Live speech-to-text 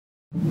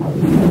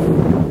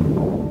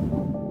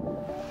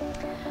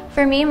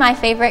For me, my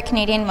favorite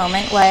Canadian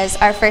moment was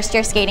our first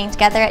year skating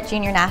together at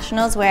Junior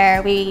Nationals,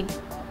 where we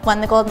won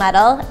the gold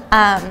medal.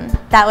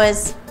 That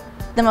was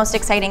the most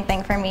exciting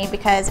thing for me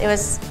because it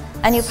was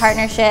a new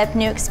partnership,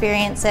 new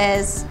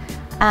experiences,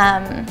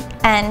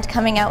 and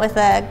coming out with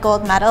a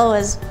gold medal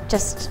was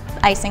just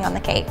icing on the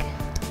cake.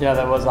 Yeah,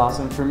 that was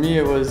awesome. For me,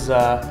 it was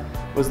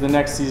the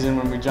next season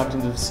when we jumped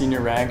into the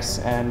senior ranks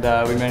and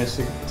we managed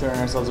to earn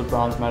ourselves a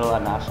bronze medal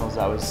at Nationals.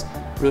 That was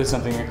really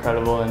something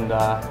incredible, and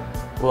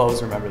we'll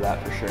always remember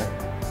that for sure.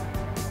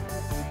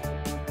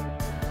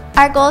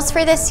 Our goals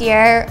for this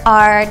year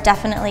are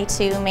definitely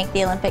to make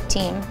the Olympic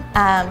team.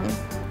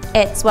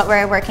 It's what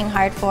we're working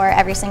hard for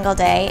every single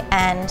day,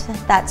 and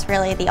that's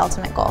really the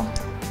ultimate goal.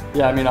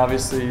 Yeah, I mean,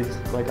 obviously,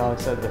 like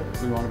Alex said,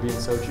 that we want to be in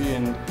Sochi,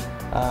 and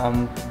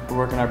we're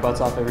working our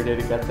butts off every day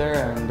to get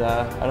there, and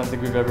I don't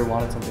think we've ever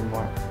wanted something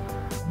more.